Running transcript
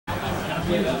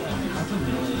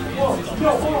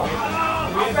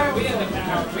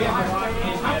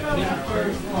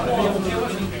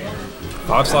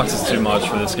Five stocks is too much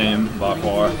for this game by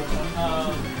far.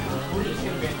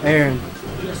 Aaron.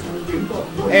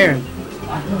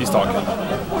 He's talking.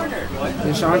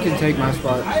 And Sean can take my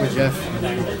spot with Jeff.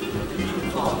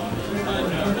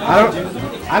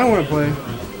 I don't want to play.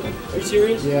 Are you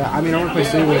serious? Yeah, I mean I want to play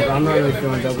singles, but I'm not really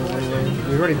feeling doubles anyway.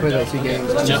 We've already played like 2 games.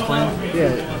 Is Jeff playing?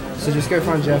 Yeah. So just go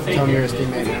find Jeff and tell him you're his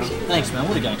teammate now. Thanks, man.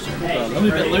 What a gangster. Let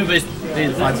me pay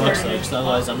the $5 though, because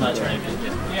otherwise I'm not trying to get you.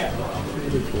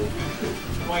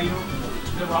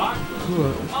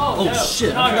 Oh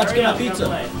shit! I forgot to get my pizza.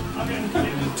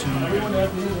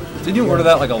 Did you order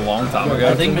that like a long time ago?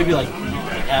 I think maybe like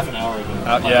half an hour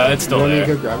ago. Yeah, it's still You want me there.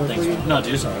 to go grab it for you? No,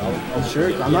 dude, it's alright. I'm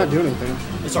sure. I'm not doing anything.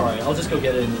 It's alright. I'll just go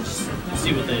get it and just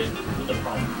see what the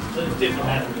problem.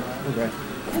 Okay.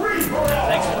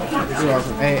 Thanks. You're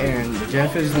welcome. Hey, Aaron.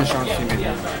 Jeff is Nishan's teammate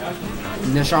now.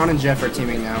 Nishan and Jeff are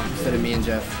teaming now instead of me and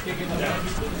Jeff.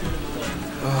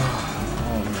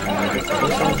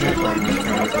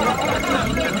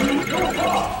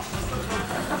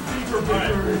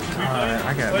 Alright,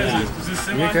 I got this.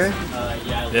 You okay?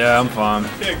 Yeah, I'm fine.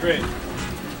 Okay, great.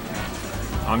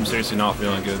 I'm seriously not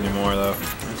feeling good anymore though.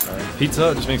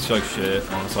 Pizza just makes you feel like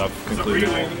shit, honestly, I've concluded.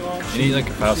 You need like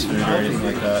fast food or anything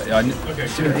like that. Yeah, dude,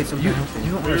 you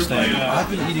don't understand. I've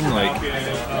been eating like,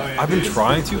 I've been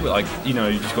trying to, but like, you know,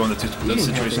 you just go into those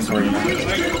situations where you eat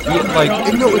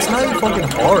like, no, it's not even fucking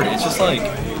hard. It's just like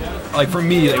for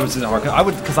me, it was hard.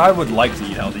 Because I would like to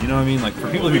eat healthy, you know what I mean? Like for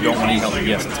people who don't want to eat healthy,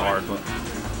 yes, it's hard, but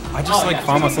I just like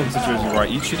find myself in situations where I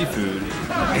eat shitty food,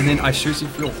 and then I seriously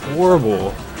feel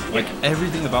horrible. Like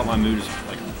everything about my mood is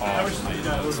like off. So,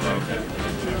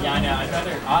 Yeah, I know.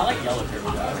 I like yellow curry.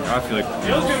 I feel like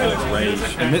rage.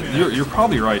 And you're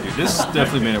probably right, dude. This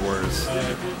definitely made it worse.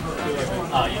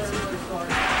 Oh, yes.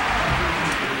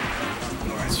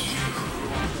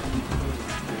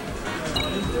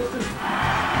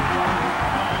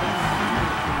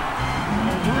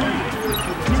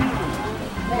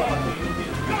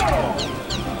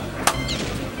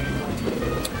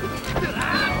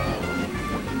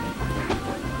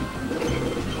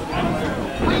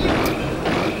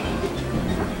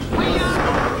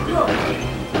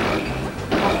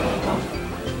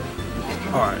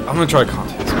 Alright, I'm gonna try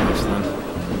contest first then.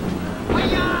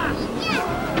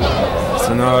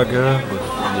 Zenaga with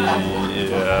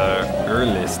the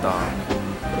early stock.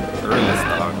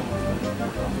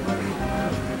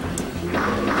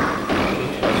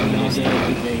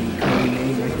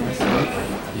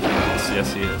 Yes,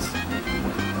 he is.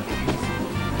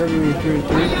 Kirby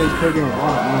plays Kirby on a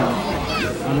lot.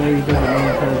 I know he doesn't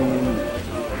know Kirby in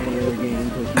any other game,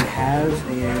 but he has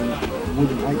and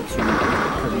would like to.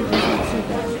 Kirby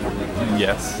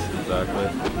Yes, exactly.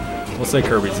 We'll say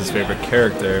Kirby's his favorite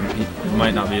character. He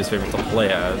might not be his favorite to play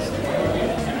as.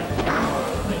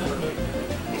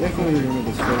 Definitely one of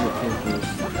his favorite characters.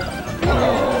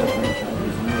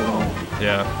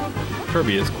 Yeah,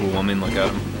 Kirby is cool. I mean, look at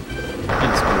him.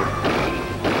 He's cool.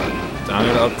 Down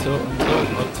it, up tilt,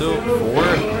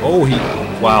 forward. Oh,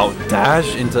 wow,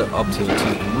 dash into up tilt to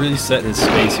really set his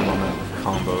spacing on that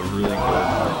combo. Really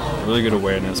good. Really good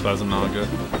awareness by Zenaga.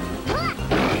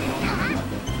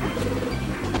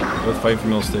 Both fight for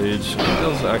middle stage. That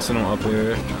was an accidental up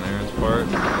air on Aaron's part.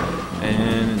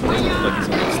 And it doesn't look like he's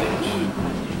on the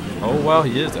stage. Oh, wow,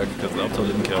 he is actually, because the up tilt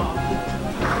didn't kill.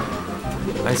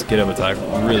 Nice get up attack.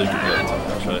 Really good get up attack,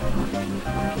 actually.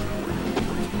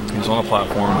 He was on a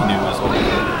platform, he knew it was over.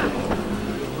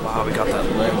 Wow, we got that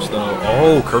ledge though.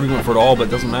 Oh, Kirby went for it all, but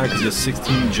it doesn't matter because he has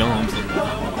 16 jumps.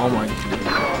 Oh my.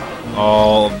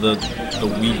 Oh, the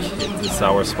weak, the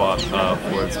sour spot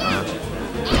for its match.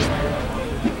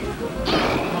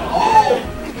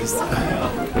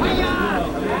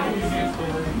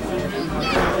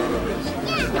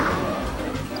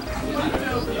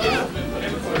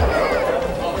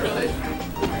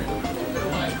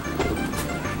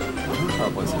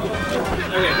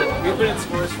 Okay, we put in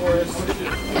scores for us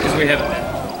because we haven't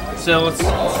been. So let's see.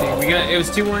 It was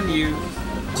 2-1 you.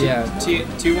 Yeah.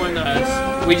 2-1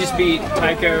 us. We just beat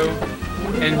Tycho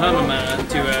and Hamama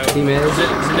 2-0. Team Edge.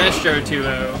 Sinestro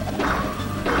 2-0.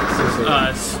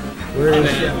 Us. Where is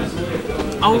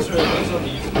One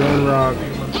Rock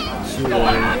 2-0.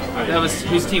 That was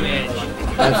who's Team Edge?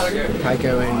 That's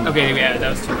Tycho and. Okay, yeah, that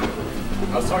was 2. I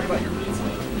was talking about your pizza.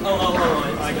 Oh,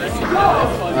 I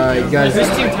got you. You guys. Who's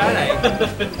Team Tie?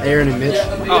 Aaron and Mitch.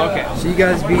 Oh, okay. So you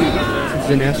guys beat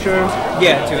Sinestro?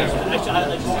 Yeah, 2-0.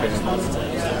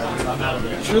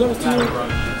 Sure that was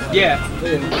 2-0? Yeah.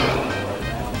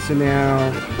 So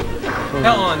now.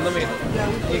 Hell on, let me.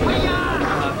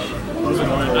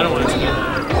 I don't want to get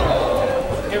that.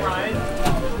 Hey Ryan,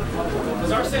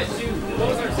 was our set 2? What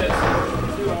was our set 2?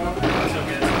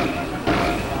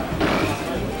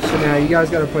 So now you guys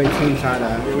got to play team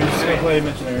tie-dye. Yeah, we just gonna play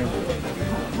missionary.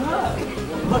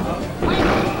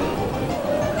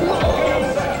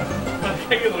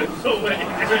 So many. I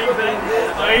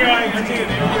take it.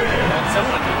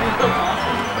 Someone.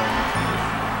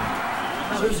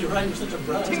 Seriously, Ryan, you're such a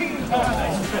bro.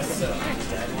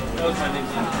 That was my name.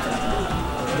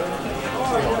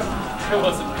 It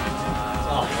wasn't.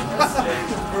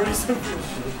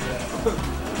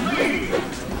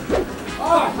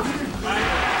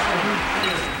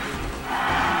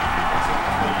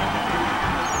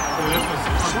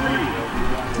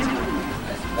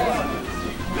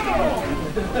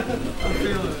 I'm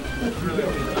feeling really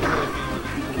good.